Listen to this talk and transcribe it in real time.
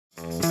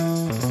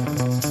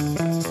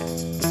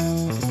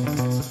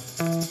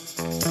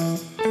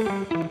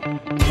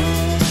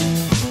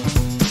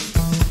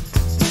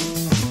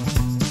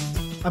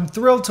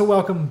thrilled to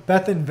welcome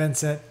Bethan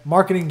Vincent,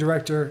 Marketing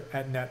Director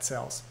at Net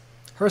Sales.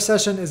 Her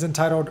session is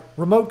entitled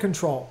Remote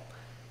Control,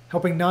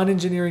 helping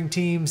non-engineering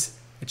teams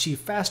achieve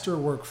faster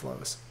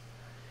workflows.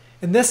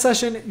 In this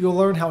session, you'll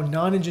learn how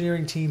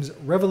non-engineering teams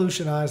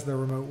revolutionize their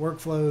remote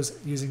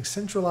workflows using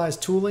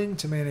centralized tooling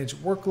to manage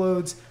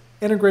workloads,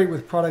 integrate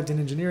with product and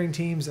engineering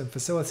teams, and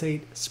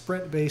facilitate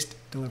sprint-based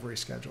delivery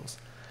schedules.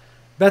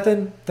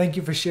 Bethan, thank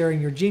you for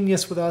sharing your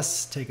genius with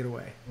us. Take it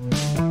away.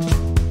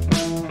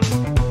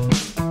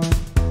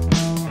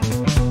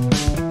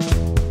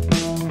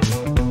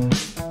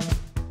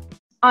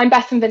 I'm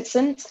Bethan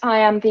Vincent. I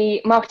am the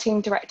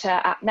Marketing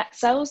Director at Net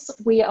Sales.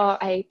 We are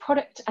a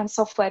product and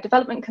software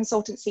development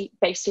consultancy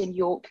based in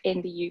York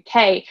in the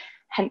UK,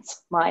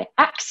 hence my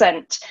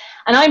accent.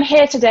 And I'm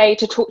here today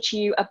to talk to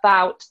you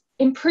about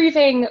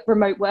improving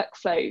remote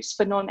workflows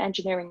for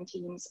non-engineering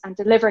teams and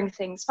delivering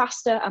things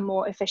faster and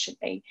more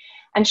efficiently,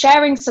 and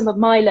sharing some of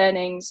my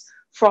learnings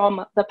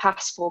from the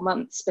past 4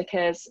 months,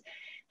 because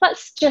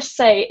let's just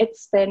say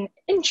it's been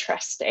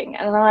interesting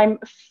and I'm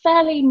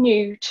fairly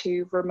new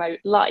to remote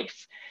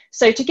life.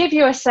 So to give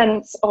you a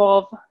sense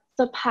of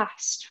the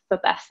past for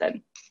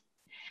Bethan.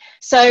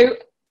 So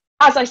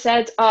as I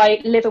said,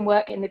 I live and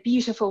work in the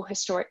beautiful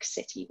historic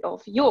city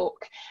of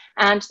York.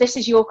 And this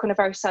is York on a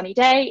very sunny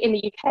day. In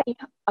the UK,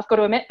 I've got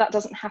to admit that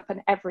doesn't happen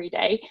every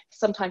day.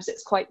 Sometimes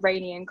it's quite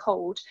rainy and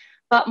cold.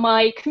 But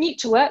my commute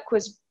to work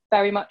was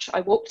very much,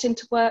 I walked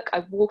into work,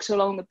 I walked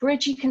along the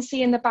bridge you can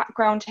see in the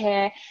background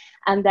here,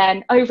 and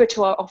then over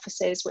to our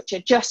offices, which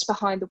are just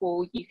behind the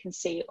wall you can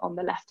see on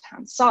the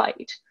left-hand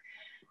side.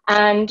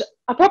 And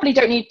I probably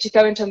don't need to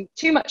go into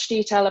too much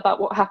detail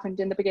about what happened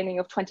in the beginning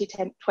of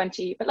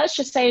 2020, but let's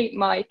just say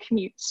my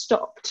commute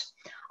stopped.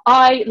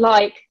 I,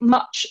 like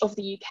much of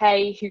the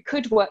UK who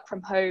could work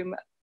from home,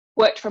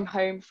 worked from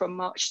home from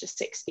March the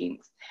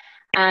 16th.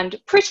 And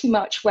pretty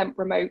much went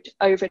remote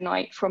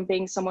overnight from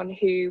being someone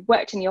who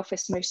worked in the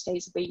office most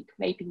days a week,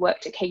 maybe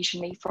worked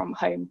occasionally from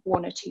home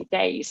 1 or 2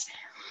 days.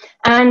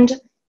 And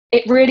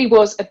it really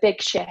was a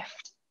big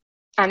shift.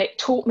 And it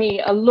taught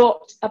me a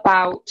lot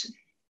about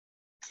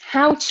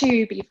how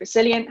to be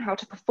resilient, how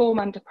to perform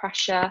under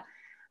pressure,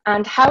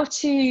 and how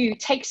to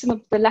take some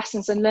of the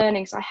lessons and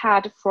learnings I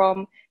had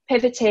from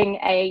pivoting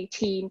a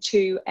team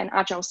to an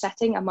agile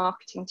setting, a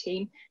marketing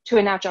team to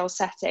an agile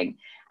setting,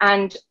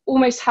 and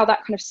almost how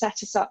that kind of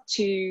set us up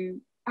to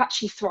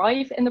actually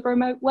thrive in the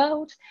remote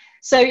world.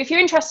 So if you're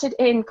interested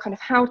in kind of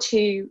how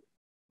to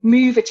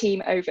move a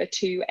team over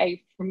to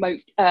a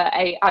remote,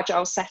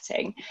 agile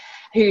setting,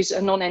 who's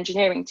a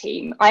non-engineering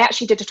team, I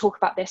actually did a talk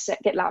about this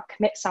at GitLab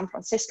Commit San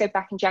Francisco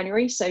back in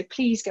January. So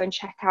please go and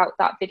check out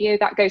that video.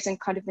 That goes in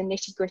kind of the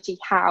nitty gritty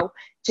how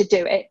to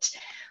do it.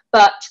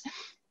 But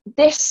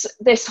this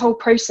whole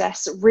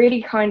process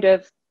really kind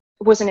of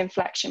was an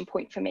inflection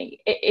point for me.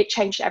 It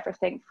changed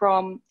everything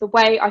from the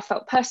way I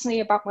felt personally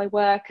about my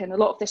work, and a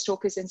lot of this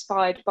talk is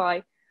inspired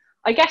by,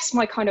 I guess,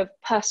 my kind of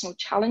personal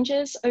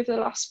challenges over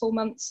the last 4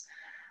 months,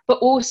 but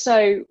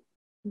also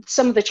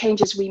some of the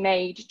changes we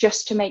made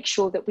just to make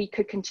sure that we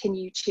could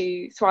continue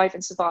to thrive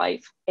and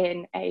survive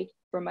in a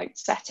remote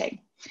setting.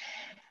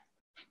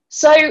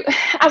 So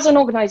as an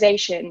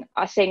organization,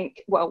 I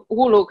think, well,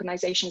 all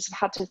organizations have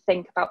had to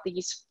think about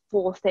these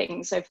 4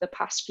 things over the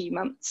past few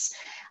months.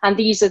 And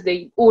these are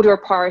the order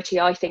of priority.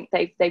 I think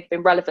they've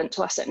been relevant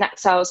to us at Net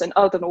Sales and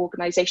other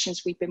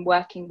organizations we've been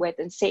working with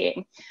and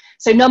seeing.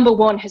 So number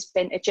 1 has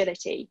been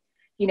agility.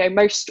 You know,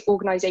 most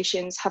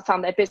organizations have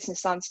found their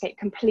business landscape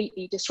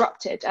completely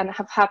disrupted and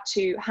have had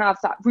to have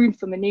that room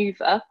for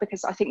maneuver,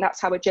 because I think that's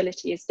how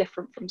agility is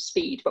different from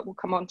speed, but we'll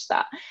come on to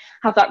that.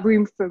 Have that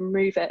room for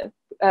maneuver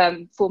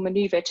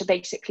to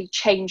basically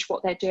change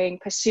what they're doing,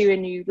 pursue a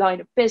new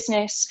line of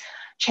business,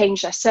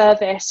 change their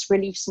service,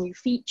 release new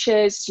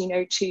features, you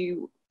know,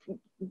 to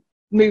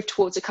move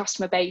towards a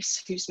customer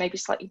base who's maybe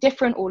slightly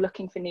different or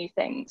looking for new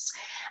things.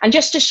 And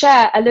just to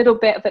share a little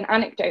bit of an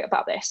anecdote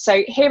about this.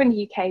 So here in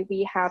the UK,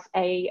 we have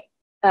a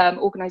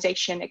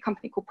organization, a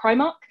company called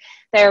Primark.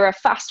 They're a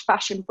fast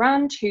fashion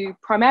brand who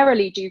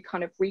primarily do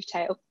kind of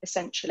retail,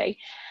 essentially.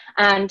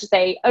 And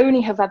they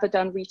only have ever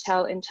done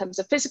retail in terms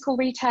of physical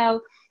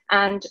retail.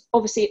 And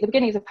obviously at the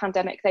beginning of the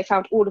pandemic, they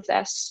found all of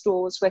their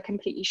stores were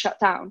completely shut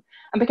down.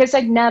 And because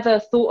they'd never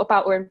thought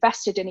about or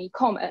invested in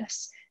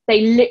e-commerce,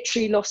 they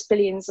literally lost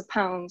billions of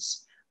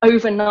pounds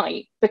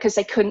overnight because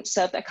they couldn't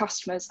serve their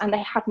customers and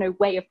they had no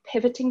way of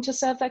pivoting to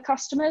serve their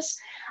customers.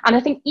 And I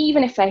think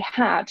even if they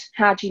had,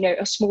 you know,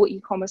 a small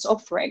e-commerce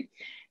offering,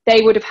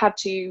 they would have had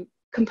to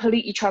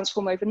completely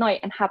transform overnight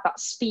and have that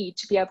speed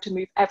to be able to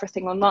move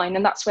everything online.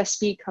 And that's where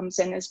speed comes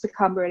in, has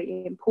become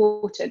really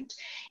important.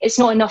 It's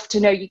not enough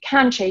to know you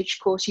can change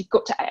course, you've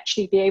got to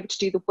actually be able to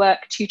do the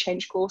work to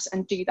change course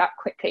and do that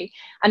quickly.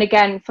 And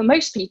again, for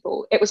most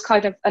people, it was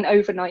kind of an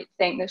overnight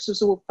thing. This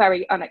was all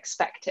very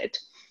unexpected.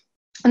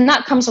 And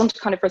that comes on to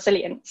kind of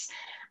resilience.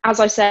 As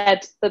I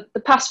said, the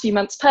past few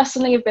months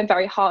personally have been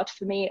very hard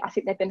for me. I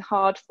think they've been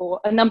hard for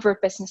a number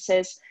of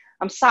businesses.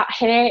 I'm sat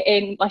here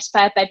in my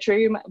spare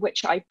bedroom,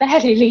 which I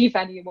barely leave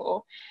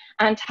anymore,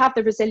 and have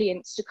the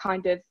resilience to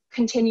kind of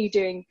continue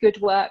doing good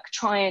work,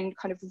 try and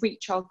kind of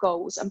reach our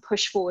goals and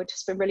push forward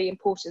has been really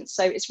important.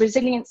 So it's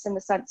resilience in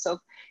the sense of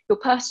your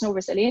personal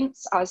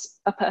resilience as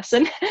a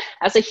person,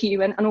 as a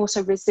human, and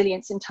also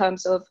resilience in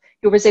terms of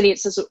your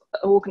resilience as an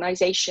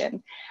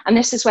organization. And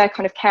this is where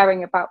kind of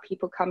caring about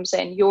people comes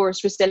in. You're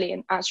as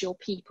resilient as your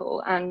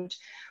people. And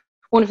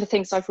one of the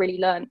things I've really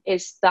learned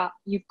is that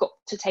you've got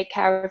to take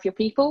care of your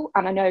people.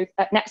 And I know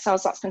at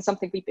NetSales, that's been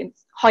something we've been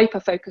hyper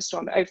focused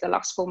on over the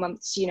last 4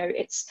 months. You know,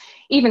 it's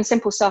even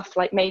simple stuff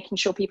like making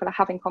sure people are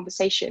having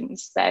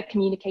conversations, they're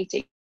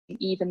communicating,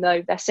 even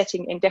though they're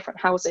sitting in different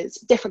houses,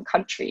 different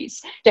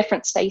countries,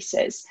 different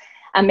spaces,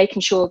 and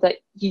making sure that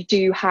you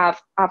do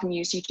have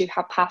avenues, you do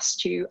have paths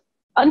to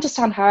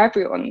understand how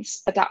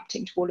everyone's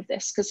adapting to all of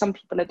this, because some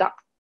people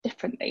adapt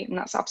differently, and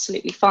that's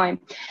absolutely fine.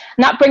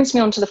 And that brings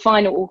me on to the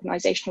final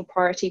organizational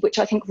priority, which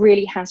I think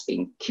really has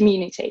been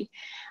community.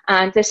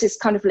 And this is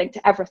kind of linked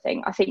to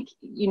everything. I think,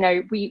 you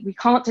know, we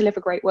can't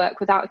deliver great work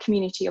without a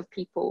community of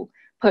people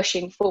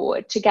pushing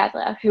forward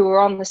together, who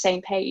are on the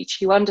same page,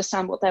 who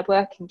understand what they're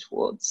working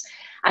towards.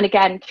 And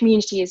again,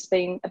 community has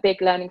been a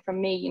big learning from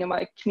me, you know,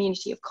 my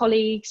community of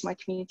colleagues, my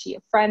community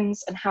of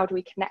friends, and how do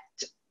we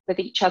connect with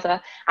each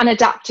other and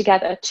adapt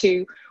together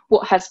to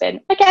what has been,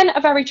 again,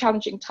 a very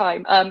challenging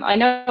time. I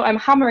know I'm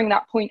hammering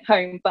that point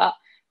home, but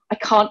I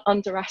can't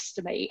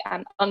underestimate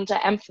and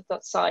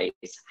underemphasize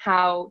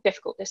how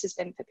difficult this has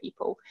been for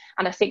people.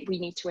 And I think we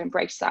need to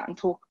embrace that and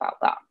talk about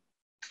that.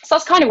 So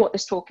that's kind of what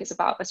this talk is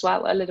about as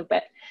well, a little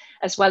bit,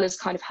 as well as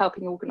kind of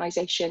helping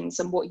organizations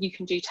and what you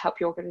can do to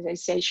help your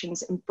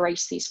organizations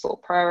embrace these 4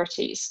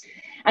 priorities.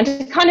 And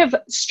to kind of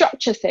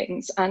structure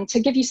things and to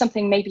give you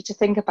something maybe to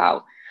think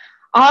about,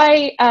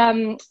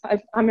 I'm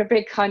a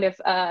big kind of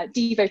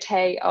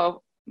devotee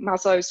of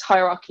Maslow's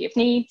hierarchy of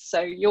needs.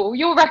 So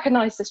you'll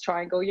recognize this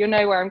triangle. You'll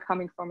know where I'm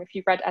coming from if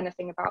you've read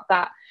anything about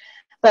that.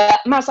 But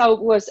Maslow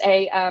was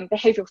a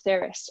behavioral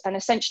theorist, and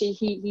essentially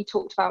he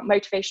talked about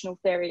motivational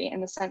theory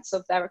in the sense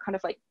of there are kind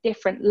of like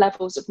different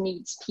levels of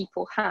needs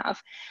people have,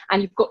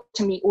 and you've got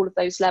to meet all of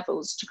those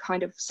levels to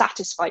kind of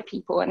satisfy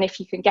people. And if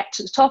you can get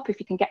to the top, if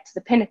you can get to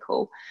the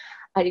pinnacle,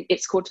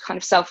 it's called kind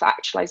of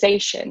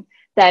self-actualization,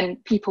 then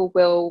people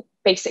will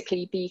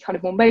basically be kind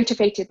of more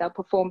motivated, they'll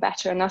perform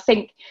better. And I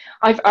think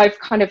I've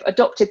kind of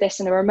adopted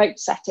this in a remote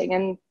setting,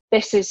 and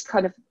this is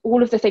kind of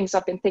all of the things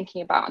I've been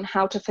thinking about and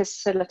how to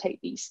facilitate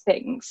these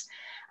things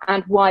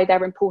and why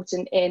they're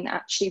important in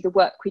actually the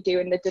work we do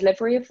and the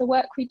delivery of the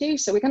work we do.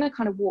 So we're going to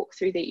kind of walk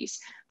through these,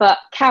 but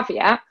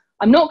caveat,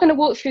 I'm not going to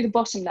walk through the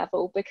bottom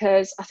level,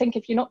 because I think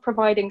if you're not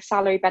providing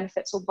salary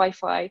benefits or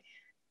Wi-Fi,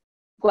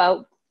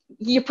 well,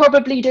 you're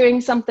probably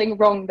doing something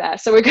wrong there.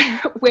 So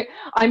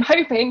I'm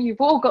hoping you've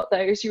all got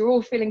those, you're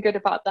all feeling good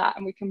about that,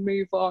 and we can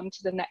move on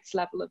to the next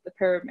level of the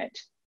pyramid.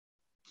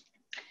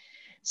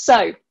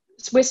 So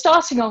we're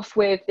starting off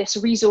with this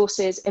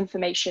resources,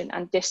 information,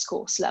 and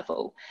discourse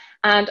level.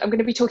 And I'm going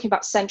to be talking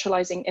about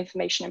centralizing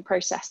information and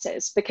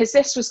processes, because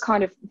this was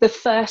kind of the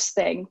first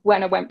thing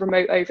when I went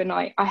remote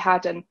overnight, I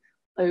had an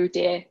oh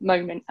dear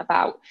moment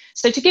about.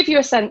 So to give you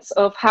a sense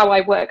of how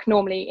I work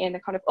normally in a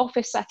kind of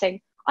office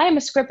setting, I am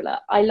a scribbler.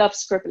 I love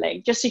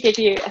scribbling. Just to give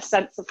you a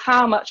sense of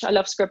how much I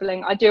love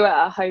scribbling, I do it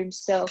at home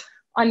still.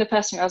 I'm the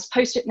person who has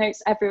Post-it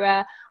notes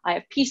everywhere. I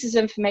have pieces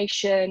of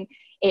information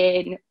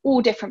in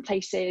all different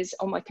places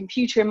on my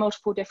computer in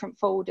multiple different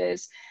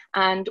folders.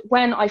 And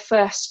when I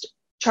first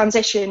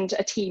transitioned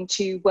a team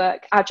to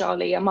work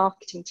agilely, a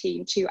marketing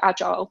team to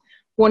agile,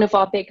 one of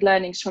our big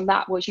learnings from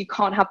that was you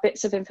can't have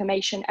bits of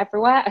information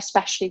everywhere,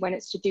 especially when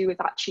it's to do with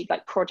actually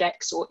like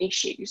projects or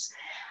issues.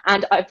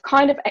 And I've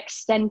kind of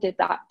extended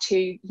that to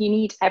you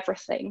need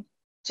everything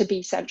to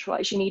be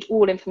centralized. You need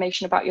all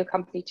information about your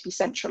company to be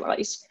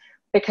centralized,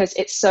 because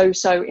it's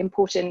so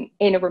important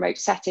in a remote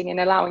setting and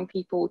allowing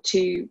people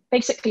to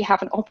basically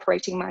have an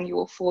operating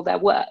manual for their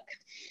work.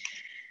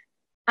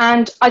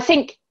 And I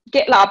think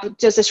GitLab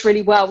does this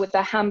really well with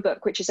their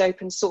handbook, which is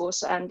open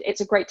source, and it's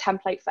a great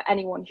template for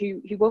anyone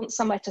who wants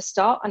somewhere to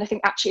start. And I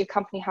think actually a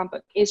company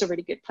handbook is a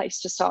really good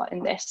place to start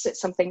in this. It's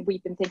something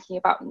we've been thinking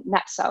about in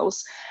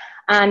NetSales.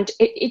 And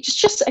it's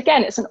just,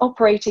 again, it's an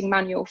operating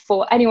manual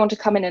for anyone to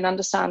come in and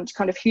understand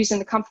kind of who's in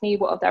the company,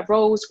 what are their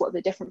roles, what are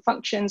the different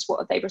functions, what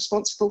are they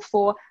responsible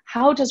for,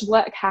 how does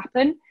work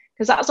happen?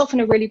 Because that's often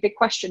a really big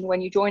question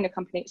when you join a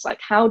company. It's like,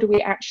 how do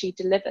we actually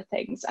deliver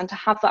things? And to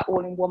have that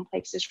all in one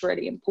place is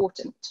really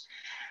important.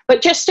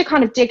 But just to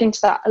kind of dig into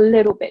that a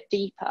little bit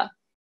deeper.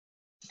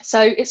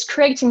 So it's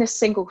creating this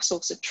single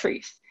source of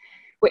truth,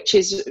 which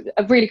is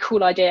a really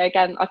cool idea.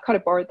 Again, I've kind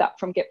of borrowed that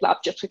from GitLab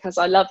just because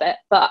I love it.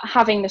 But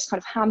having this kind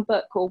of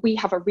handbook, or we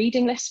have a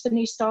reading list for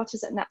new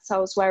starters at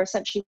NetSales, where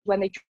essentially when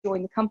they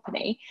join the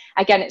company,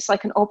 again, it's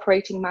like an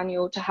operating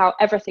manual to how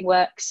everything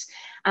works.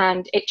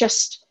 And it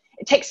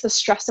takes the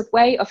stress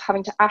away of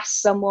having to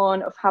ask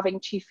someone, of having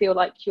to feel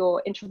like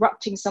you're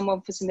interrupting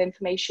someone for some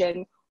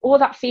information, or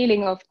that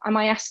feeling of, am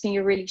I asking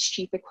a really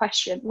stupid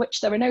question?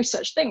 Which there are no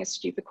such thing as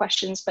stupid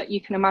questions, but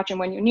you can imagine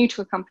when you're new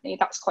to a company,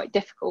 that's quite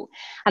difficult.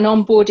 And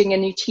onboarding a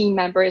new team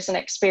member is an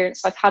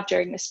experience I've had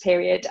during this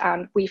period,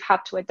 and we've had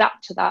to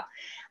adapt to that.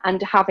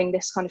 And having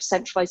this kind of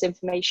centralized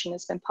information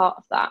has been part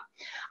of that.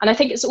 And I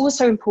think it's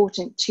also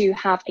important to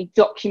have a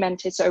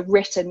documented, so a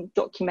written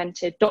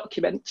documented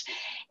document,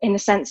 in the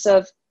sense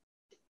of,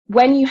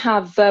 when you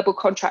have verbal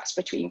contracts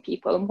between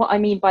people, and what I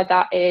mean by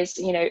that is,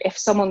 if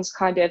someone's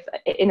kind of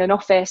in an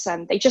office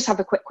and they just have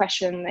a quick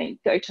question, they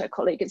go to a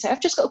colleague and say,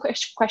 I've just got a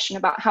question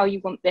about how you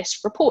want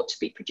this report to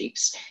be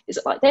produced. Is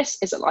it like this?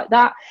 Is it like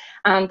that?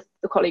 And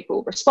the colleague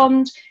will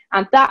respond.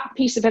 And that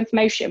piece of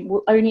information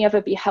will only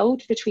ever be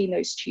held between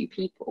those two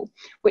people,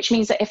 which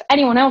means that if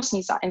anyone else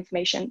needs that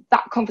information,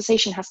 that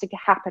conversation has to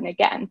happen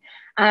again.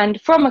 And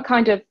from a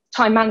kind of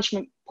time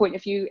management point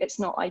of view, it's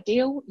not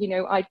ideal.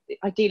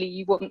 Ideally,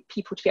 you want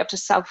people to be able to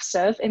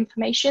self-serve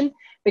information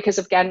because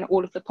of, again,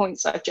 all of the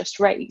points I've just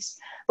raised.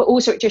 But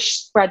also it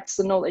just spreads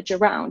the knowledge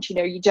around.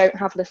 You don't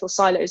have little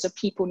silos of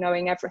people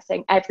knowing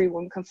everything.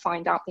 Everyone can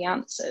find out the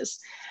answers.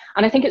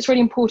 And I think it's really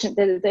important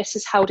that this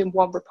is held in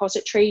one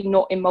repository,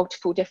 not in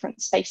multiple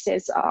different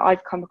spaces.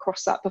 I've come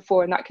across that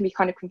before, and that can be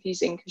kind of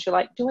confusing because you're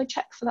like, do I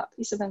check for that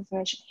piece of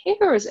information here,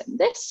 or is it in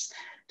this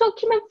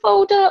document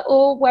folder,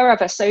 or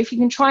wherever? So if you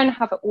can try and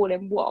have it all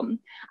in one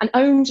and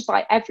owned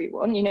by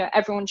everyone,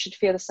 everyone should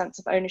feel a sense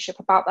of ownership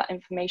about that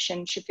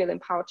information, should feel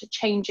empowered to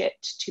change it,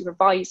 to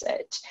revise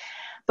it.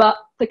 But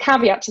the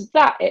caveat to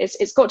that is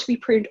it's got to be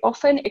pruned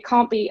often. It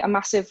can't be a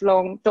massive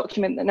long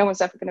document that no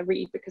one's ever going to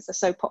read because they're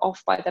so put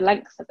off by the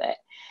length of it.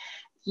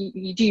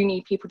 You do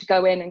need people to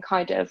go in and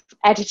kind of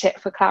edit it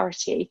for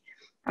clarity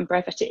and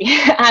brevity,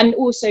 and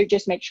also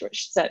just make sure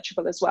it's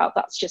searchable as well.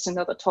 That's just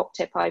another top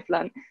tip I've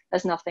learned.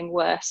 There's nothing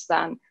worse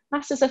than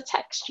masses of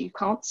text you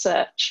can't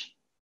search.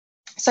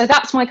 So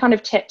that's my kind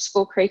of tips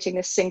for creating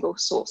this single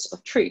source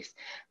of truth.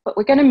 But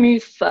we're going to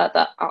move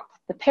further up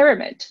the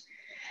pyramid,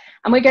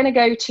 and we're going to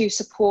go to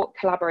support,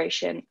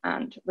 collaboration,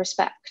 and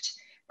respect.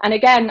 And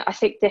again, I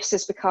think this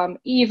has become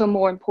even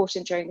more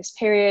important during this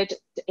period.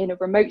 In a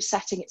remote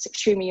setting, it's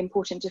extremely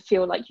important to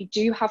feel like you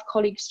do have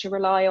colleagues to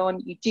rely on,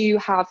 you do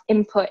have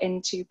input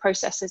into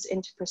processes,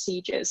 into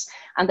procedures,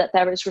 and that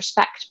there is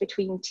respect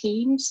between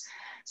teams.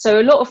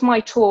 So a lot of my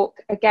talk,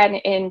 again,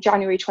 in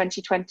January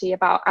 2020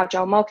 about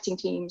agile marketing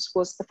teams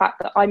was the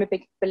fact that I'm a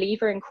big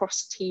believer in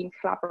cross-team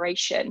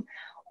collaboration.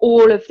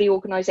 All of the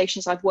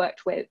organizations I've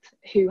worked with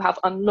who have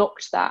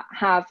unlocked that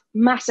have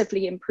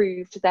massively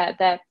improved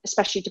their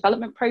especially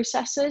development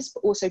processes, but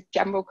also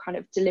general kind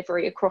of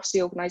delivery across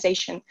the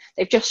organization.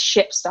 They've just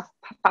shipped stuff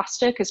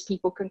faster because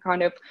people can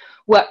kind of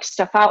work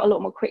stuff out a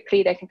lot more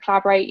quickly. They can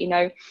collaborate,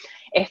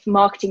 if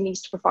marketing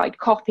needs to provide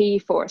copy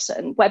for a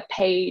certain web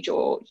page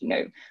or,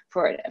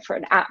 for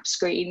an app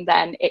screen,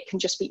 then it can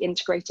just be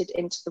integrated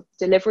into the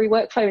delivery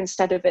workflow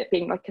instead of it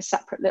being like a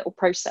separate little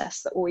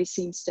process that always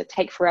seems to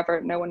take forever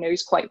and no one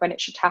knows quite when it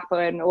should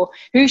happen or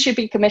who should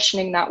be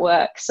commissioning that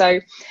work. So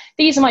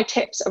these are my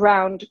tips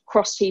around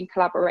cross-team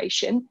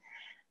collaboration.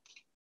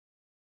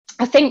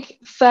 I think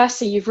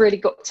firstly, you've really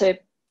got to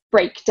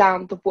break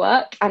down the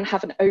work and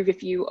have an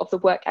overview of the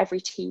work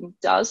every team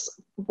does.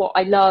 What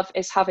I love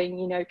is having,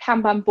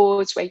 Kanban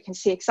boards where you can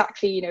see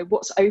exactly,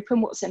 what's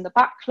open, what's in the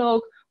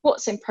backlog,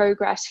 what's in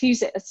progress,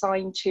 who's it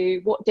assigned to,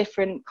 what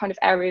different kind of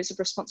areas of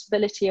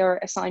responsibility are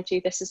assigned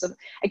to. This is,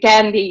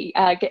 again, the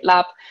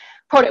GitLab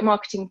product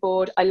marketing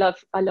board. I love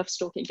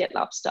stalking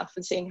GitLab stuff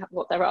and seeing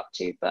what they're up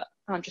to, but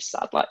I'm just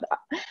sad like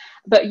that.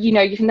 But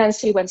you can then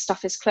see when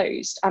stuff is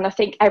closed, and I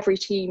think every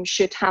team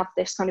should have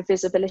this kind of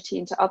visibility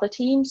into other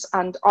teams.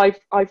 And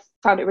I've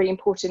found it really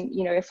important,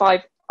 if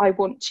I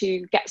want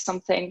to get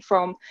something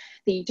from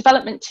the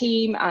development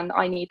team and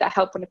I need their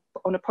help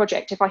on a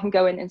project, if I can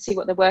go in and see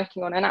what they're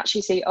working on and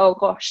actually see, oh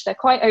gosh, they're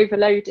quite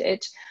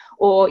overloaded,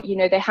 or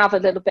they have a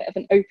little bit of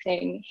an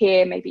opening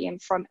here, maybe in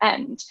front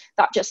end,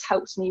 that just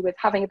helps me with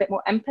having a bit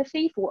more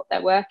empathy for what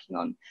they're working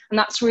on. And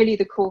that's really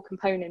the core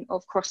component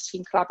of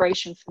cross-team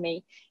collaboration for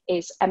me,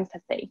 is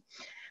empathy.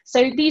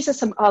 So these are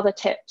some other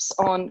tips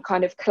on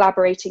kind of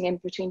collaborating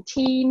in between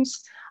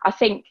teams. I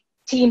think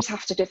teams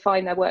have to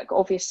define their work.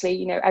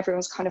 Obviously,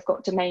 everyone's kind of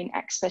got domain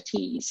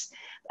expertise,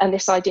 and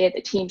this idea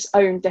that teams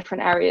own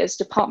different areas,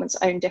 departments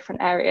own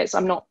different areas,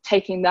 I'm not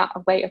taking that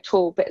away at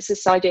all, but it's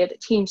this idea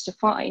that teams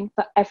define,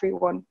 but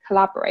everyone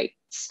collaborates.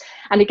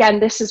 And again,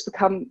 this has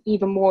become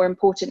even more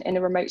important in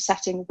a remote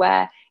setting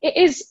where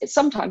it's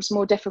sometimes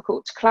more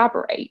difficult to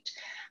collaborate.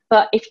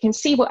 But if you can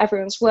see what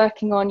everyone's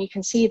working on, you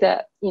can see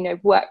that,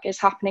 work is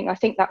happening. I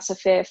think that's a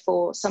fear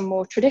for some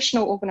more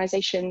traditional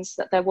organizations,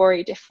 that they're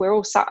worried if we're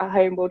all sat at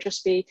home, we'll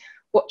just be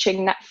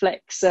watching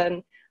Netflix.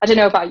 And I don't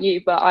know about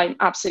you, but I'm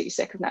absolutely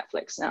sick of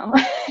Netflix now.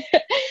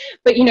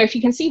 But, if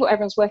you can see what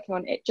everyone's working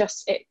on,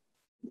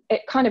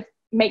 it kind of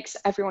makes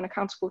everyone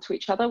accountable to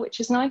each other, which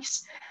is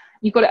nice.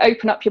 You've got to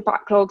open up your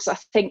backlogs. I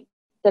think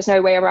there's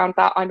no way around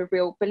that. I'm a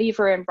real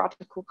believer in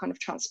radical kind of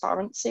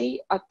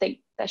transparency. I think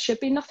there should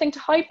be nothing to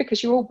hide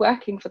because you're all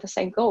working for the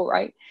same goal,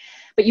 right?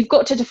 But you've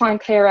got to define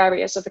clear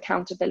areas of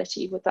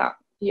accountability with that.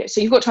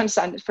 so you've got to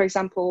understand, for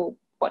example,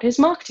 what is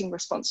marketing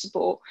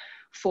responsible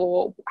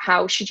for?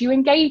 How should you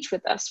engage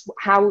with us?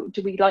 How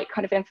do we like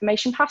kind of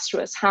information passed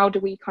to us? How do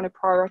we kind of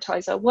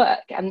prioritize our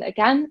work? And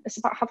again, it's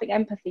about having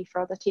empathy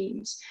for other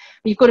teams.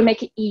 You've got to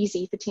make it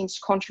easy for teams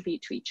to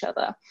contribute to each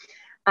other.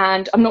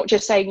 And I'm not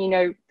just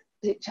saying,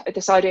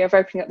 this idea of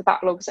opening up the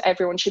backlogs, that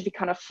everyone should be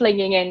kind of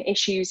flinging in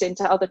issues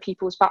into other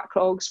people's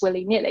backlogs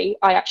willy-nilly.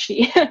 I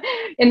actually,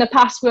 in the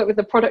past, worked with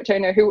a product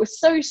owner who was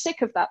so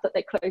sick of that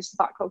they closed the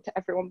backlog to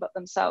everyone but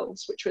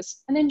themselves, which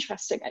was an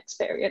interesting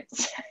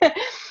experience.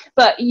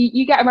 But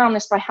you get around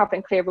this by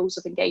having clear rules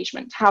of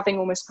engagement, having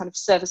almost kind of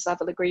service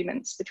level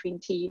agreements between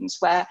teams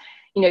where,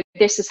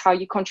 this is how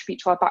you contribute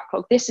to our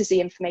backlog. This is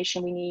the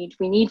information we need.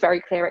 We need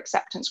very clear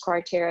acceptance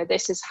criteria.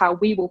 This is how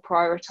we will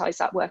prioritize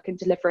that work and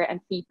deliver it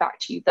and feedback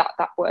to you that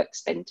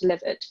work's been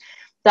delivered.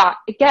 That,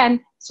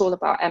 again, it's all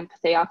about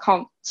empathy. I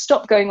can't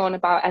stop going on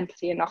about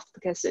empathy enough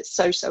because it's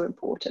so, so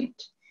important.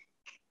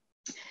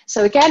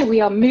 So again,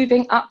 we are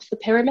moving up the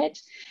pyramid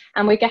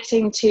and we're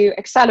getting to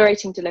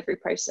accelerating delivery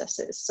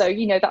processes. So,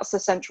 that's the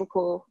central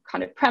core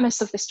kind of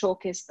premise of this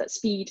talk, is that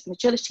speed and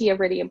agility are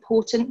really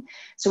important.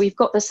 So we've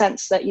got the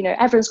sense that,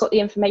 everyone's got the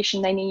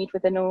information they need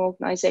within an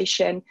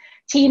organization.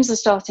 Teams are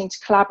starting to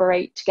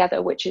collaborate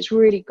together, which is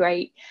really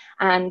great.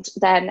 And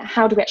then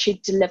how do we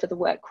actually deliver the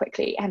work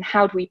quickly? And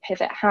how do we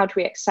pivot? How do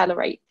we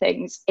accelerate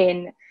things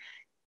in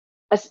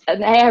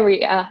an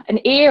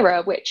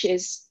era which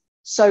is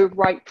so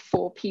ripe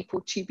for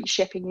people to be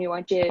shipping new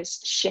ideas,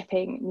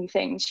 shipping new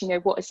things?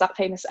 What is that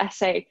famous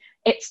essay?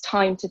 It's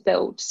time to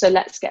build, so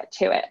let's get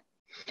to it.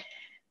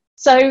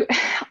 So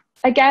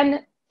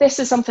again, this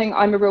is something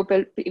I'm a real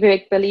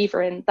big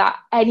believer in, that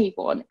any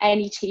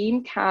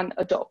team can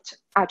adopt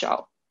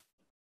Agile.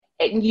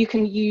 You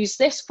can use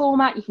this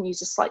format, you can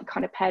use a slightly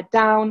kind of pared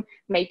down,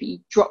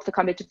 maybe drop the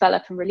kind of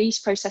develop and release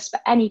process,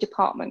 but any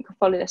department can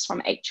follow this,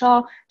 from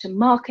HR to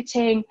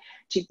marketing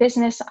to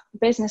business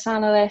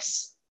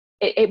analysts.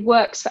 It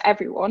works for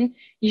everyone.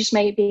 You just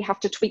maybe have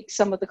to tweak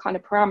some of the kind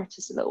of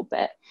parameters a little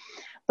bit,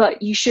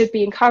 but you should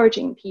be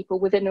encouraging people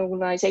within an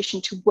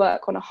organization to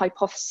work on a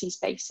hypotheses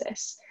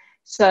basis.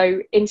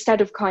 So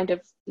instead of kind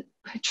of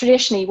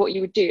traditionally what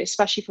you would do,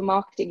 especially for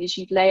marketing, is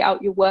you'd lay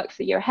out your work for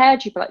the year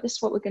ahead. You'd be like, this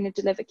is what we're going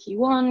to deliver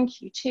Q1,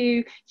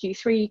 Q2,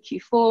 Q3,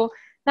 Q4.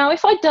 Now,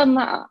 if I'd done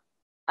that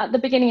at the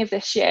beginning of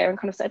this year and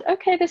kind of said,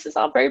 okay, this is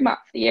our roadmap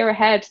for the year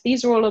ahead,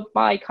 these are all of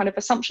my kind of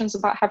assumptions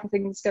about how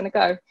everything's going to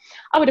go,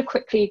 I would have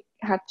quickly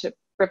had to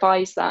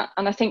revise that.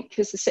 And I think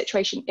because the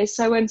situation is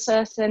so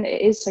uncertain,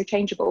 it is so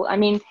changeable. I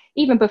mean,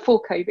 even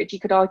before COVID, you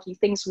could argue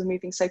things were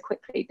moving so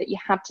quickly that you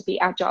had to be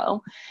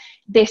agile.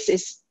 This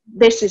is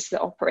the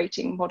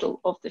operating model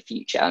of the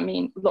future. I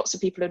mean, lots of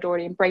people had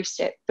already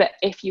embraced it, but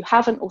if you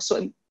haven't, or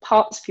certain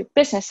parts of your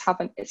business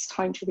haven't, it's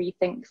time to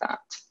rethink that.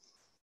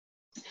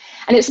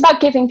 And it's about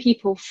giving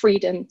people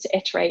freedom to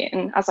iterate.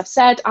 And as I've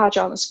said,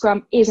 Agile and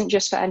Scrum isn't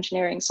just for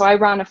engineering. So I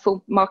ran a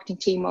full marketing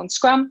team on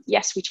Scrum.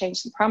 Yes, we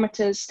changed some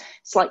parameters,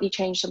 slightly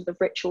changed some of the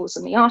rituals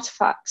and the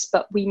artifacts,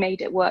 but we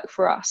made it work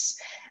for us.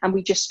 And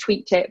we just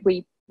tweaked it.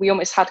 We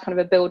almost had kind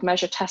of a build,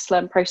 measure, test,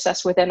 learn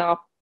process within our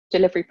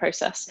delivery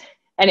process.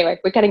 Anyway,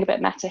 we're getting a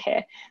bit meta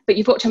here, but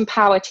you've got to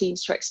empower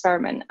teams to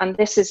experiment. And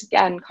this is,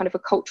 again, kind of a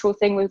cultural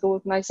thing with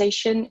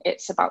organization.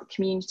 It's about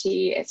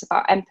community, it's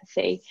about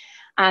empathy.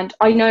 And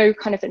I know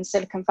kind of in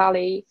Silicon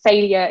Valley,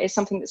 failure is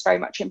something that's very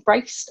much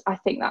embraced. I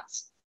think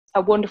that's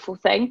a wonderful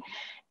thing.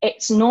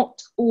 It's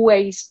not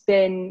always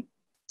been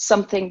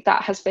something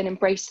that has been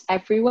embraced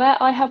everywhere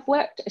I have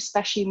worked,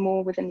 especially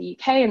more within the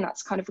UK, and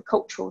that's kind of a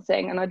cultural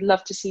thing, and I'd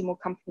love to see more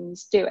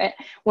companies do it.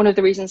 One of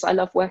the reasons I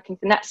love working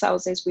for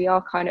NetSales is we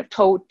are kind of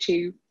told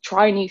to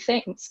try new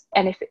things,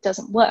 and if it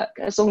doesn't work,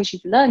 as long as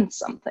you've learned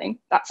something,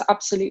 that's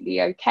absolutely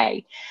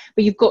okay.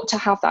 But you've got to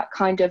have that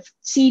kind of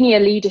senior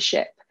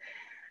leadership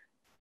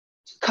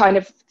kind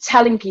of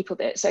telling people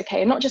that it's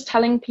okay, and not just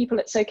telling people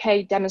it's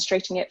okay,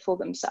 demonstrating it for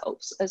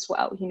themselves as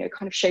well, kind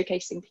of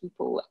showcasing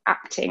people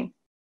acting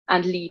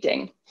and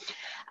leading.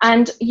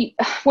 And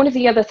one of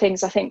the other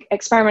things, I think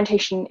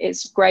experimentation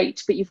is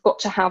great, but you've got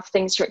to have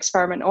things to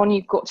experiment on.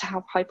 You've got to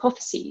have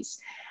hypotheses.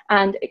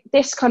 And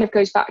this kind of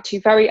goes back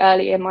to very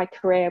early in my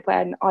career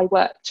when I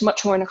worked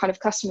much more in a kind of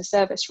customer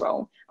service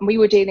role. And we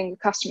were dealing with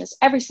customers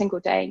every single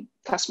day,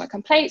 customer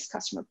complaints,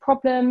 customer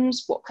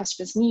problems, what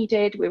customers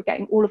needed. We were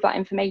getting all of that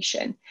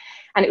information.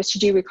 And it was to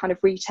do with kind of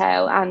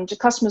retail. And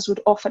customers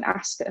would often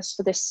ask us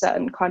for this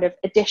certain kind of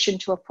addition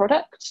to a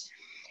product.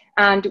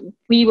 And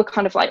we were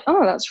kind of like,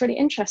 oh, that's really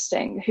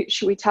interesting.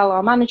 Should we tell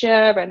our manager?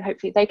 And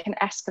hopefully they can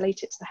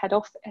escalate it to the head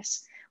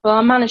office. Well,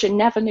 our manager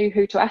never knew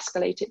who to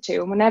escalate it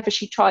to. And whenever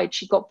she tried,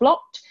 she got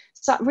blocked.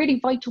 So that really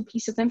vital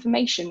piece of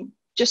information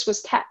just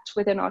was kept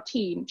within our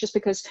team, just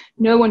because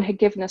no one had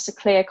given us a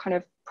clear kind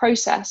of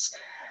process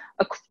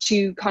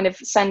to kind of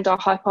send our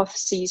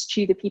hypotheses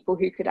to the people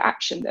who could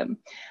action them.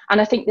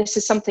 And I think this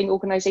is something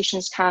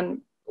organizations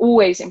can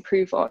always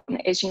improve on,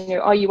 is,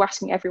 are you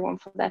asking everyone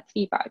for their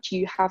feedback? Do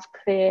you have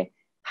clear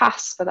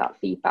ask for that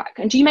feedback?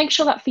 And do you make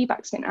sure that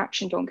feedback's been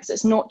actioned on? Because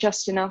it's not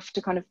just enough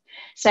to kind of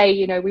say,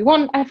 you know, we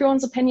want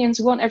everyone's opinions,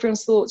 we want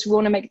everyone's thoughts, we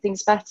want to make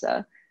things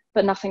better,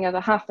 but nothing ever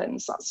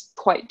happens. That's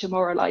quite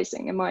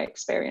demoralizing in my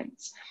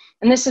experience.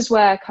 And this is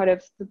where kind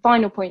of the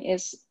final point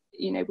is,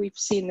 you know, we've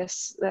seen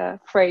this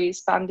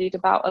phrase bandied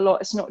about a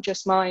lot. It's not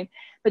just mine,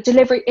 but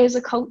delivery is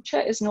a culture,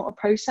 it's not a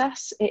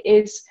process. It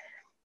is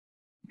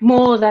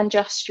more than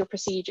just your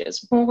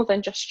procedures, more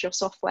than just your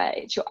software.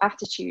 It's your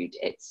attitude.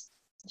 It's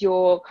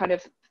your kind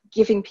of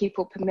giving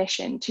people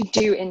permission to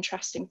do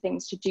interesting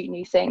things, to do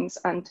new things.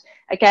 And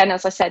again,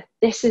 as I said,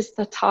 this is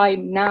the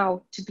time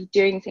now to be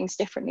doing things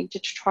differently, to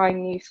try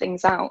new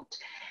things out.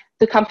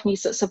 The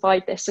companies that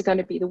survive this are going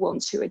to be the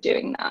ones who are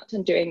doing that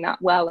and doing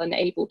that well and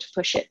able to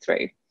push it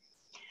through.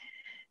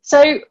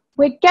 So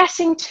we're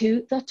getting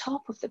to the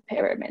top of the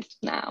pyramid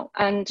now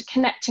and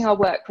connecting our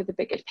work with the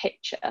bigger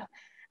picture.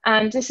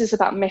 And this is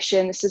about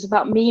mission, this is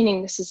about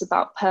meaning, this is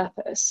about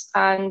purpose.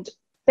 And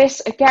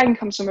this again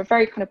comes from a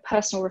very kind of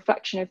personal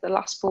reflection over the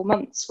last 4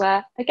 months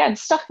where, again,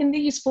 stuck in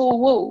these 4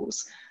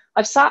 walls,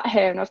 I've sat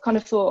here and I've kind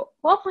of thought,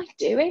 what am I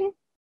doing?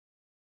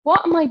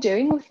 What am I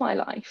doing with my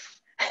life?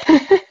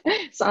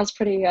 Sounds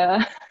pretty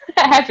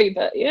heavy,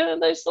 but yeah,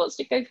 those thoughts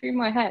did go through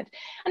my head.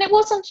 And it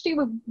wasn't to do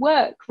with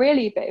work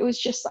really, but it was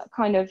just that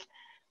kind of,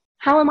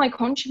 how am I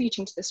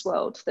contributing to this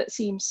world that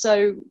seems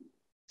so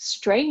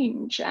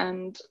strange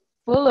and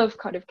full of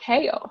kind of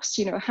chaos?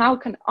 You know, how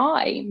can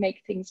I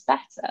make things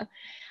better?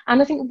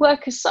 And I think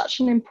work is such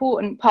an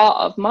important part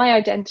of my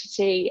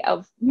identity,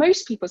 of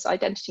most people's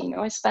identity. You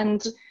know, I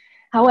spend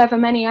however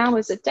many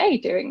hours a day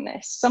doing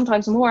this,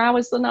 sometimes more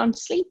hours than I'm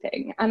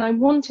sleeping, and I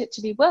want it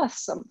to be worth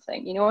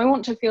something. You know, I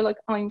want to feel like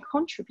I'm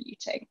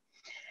contributing.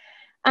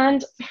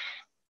 And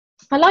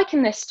I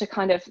liken this to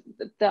kind of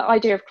the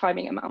idea of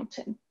climbing a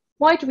mountain.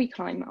 Why do we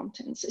climb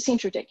mountains? It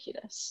seems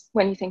ridiculous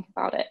when you think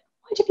about it.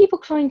 Why do people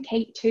climb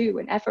K2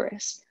 and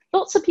Everest?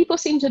 Lots of people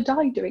seem to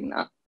die doing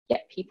that,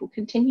 yet people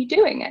continue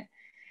doing it.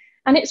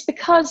 And it's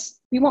because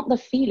we want the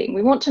feeling.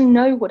 We want to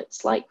know what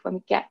it's like when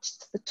we get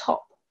to the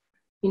top.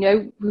 You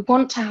know, we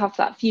want to have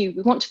that view.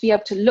 We want to be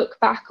able to look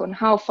back on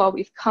how far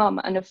we've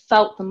come and have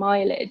felt the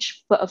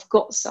mileage, but have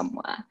got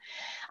somewhere.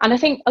 And I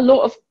think a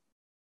lot of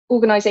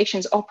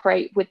organizations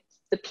operate with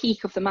the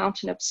peak of the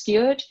mountain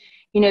obscured.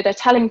 You know, they're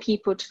telling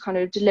people to kind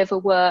of deliver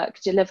work,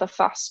 deliver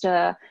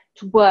faster,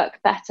 to work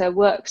better,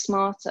 work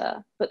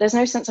smarter, but there's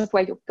no sense of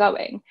where you're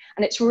going.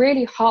 And it's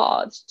really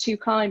hard to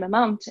climb a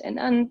mountain.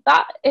 And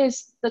that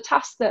is the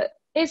task that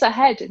is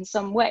ahead in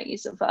some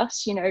ways of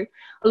us. You know,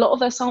 a lot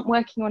of us aren't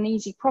working on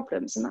easy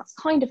problems, and that's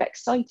kind of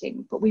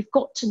exciting, but we've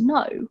got to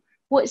know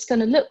what it's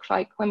going to look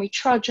like when we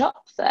trudge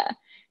up there.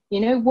 You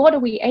know, what are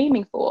we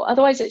aiming for?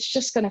 Otherwise, it's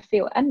just going to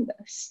feel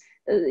endless.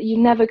 You're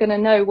never going to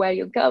know where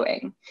you're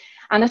going.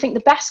 And I think the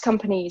best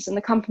companies and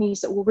the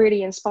companies that will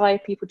really inspire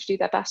people to do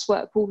their best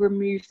work will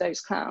remove those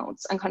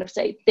clouds and kind of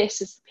say,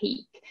 this is the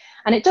peak.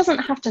 And it doesn't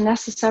have to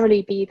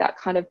necessarily be that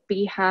kind of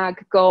BHAG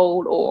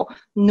goal or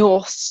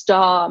North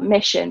Star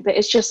mission, but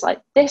it's just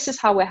like, this is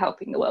how we're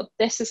helping the world.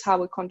 This is how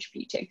we're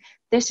contributing.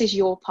 This is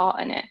your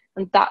part in it.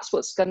 And that's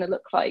what's going to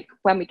look like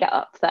when we get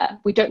up there.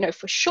 We don't know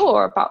for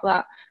sure about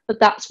that, but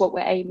that's what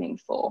we're aiming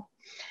for.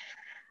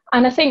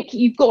 And I think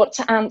you've got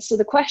to answer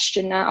the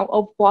question now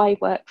of why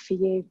work for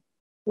you?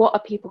 What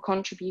are people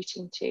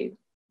contributing to?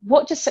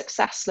 What does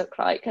success look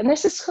like? And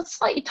this is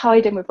slightly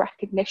tied in with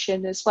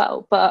recognition as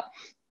well, but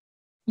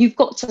you've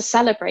got to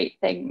celebrate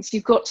things.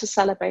 You've got to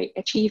celebrate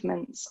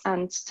achievements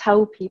and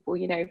tell people,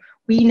 you know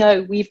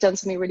we've done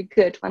something really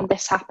good when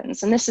this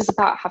happens. And this is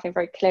about having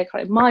very clear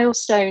kind of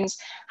milestones,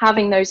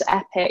 having those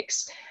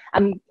epics,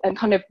 and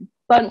kind of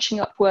bunching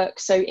up work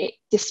so it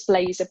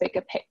displays a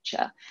bigger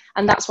picture.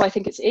 And that's why I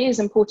think it is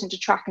important to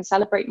track and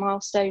celebrate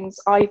milestones.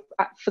 At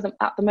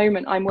the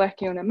moment, I'm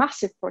working on a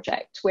massive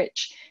project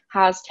which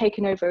has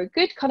taken over a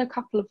good kind of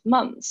couple of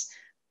months,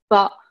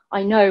 but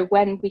I know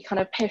when we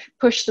kind of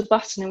push the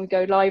button and we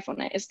go live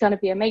on it, it's going to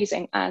be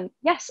amazing. And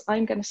yes,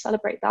 I'm going to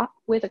celebrate that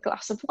with a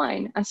glass of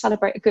wine and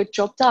celebrate a good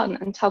job done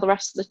and tell the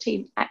rest of the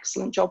team,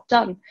 excellent job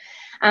done.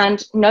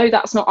 And no,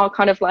 that's not our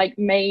kind of like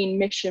main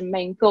mission,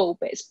 main goal,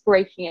 but it's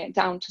breaking it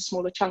down to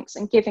smaller chunks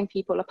and giving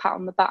people a pat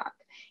on the back,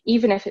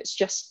 even if it's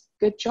just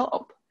good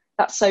job.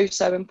 That's so,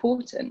 so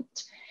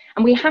important.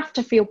 And we have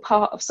to feel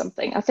part of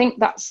something. I think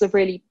that's the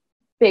really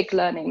big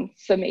learning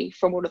for me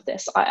from all of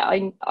this.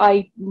 I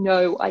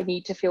know I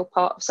need to feel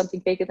part of something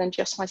bigger than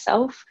just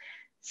myself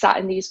sat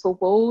in these 4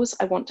 walls.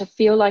 I want to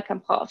feel like I'm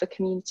part of a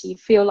community,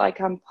 feel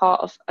like I'm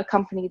part of a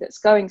company that's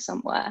going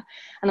somewhere.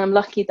 And I'm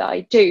lucky that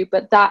I do,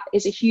 but that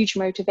is a huge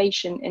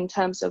motivation in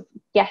terms of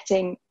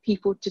getting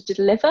people to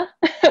deliver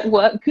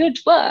good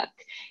work.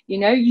 You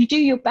know, you do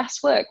your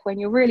best work when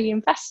you're really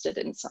invested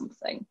in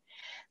something.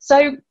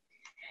 So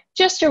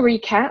just to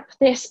recap,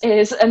 this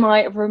is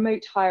my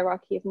remote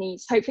hierarchy of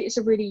needs. Hopefully it's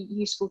a really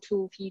useful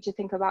tool for you to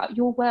think about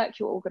your work,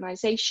 your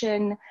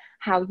organization,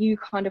 how you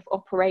kind of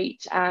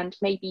operate, and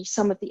maybe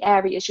some of the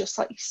areas you're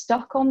slightly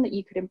stuck on that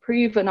you could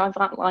improve. And I've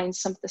outlined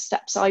some of the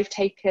steps I've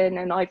taken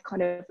and I've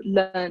kind of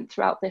learned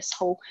throughout this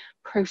whole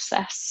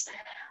process.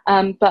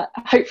 but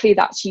hopefully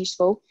that's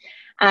useful.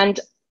 And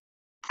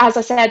as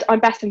I said,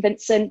 I'm Bethan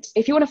Vincent.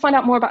 If you want to find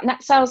out more about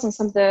net sales and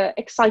some of the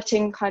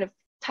exciting kind of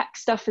tech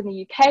stuff in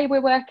the UK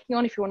we're working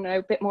on, if you want to know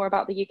a bit more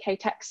about the UK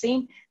tech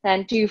scene,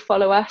 then do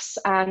follow us.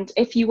 And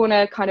if you want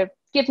to kind of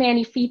give me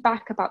any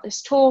feedback about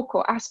this talk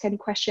or ask any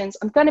questions,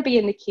 I'm going to be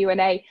in the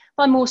Q&A,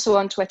 but I'm also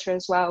on Twitter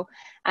as well,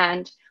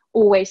 and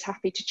always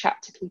happy to chat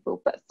to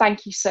people. But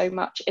thank you so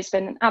much. It's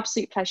been an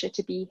absolute pleasure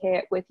to be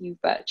here with you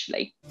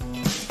virtually.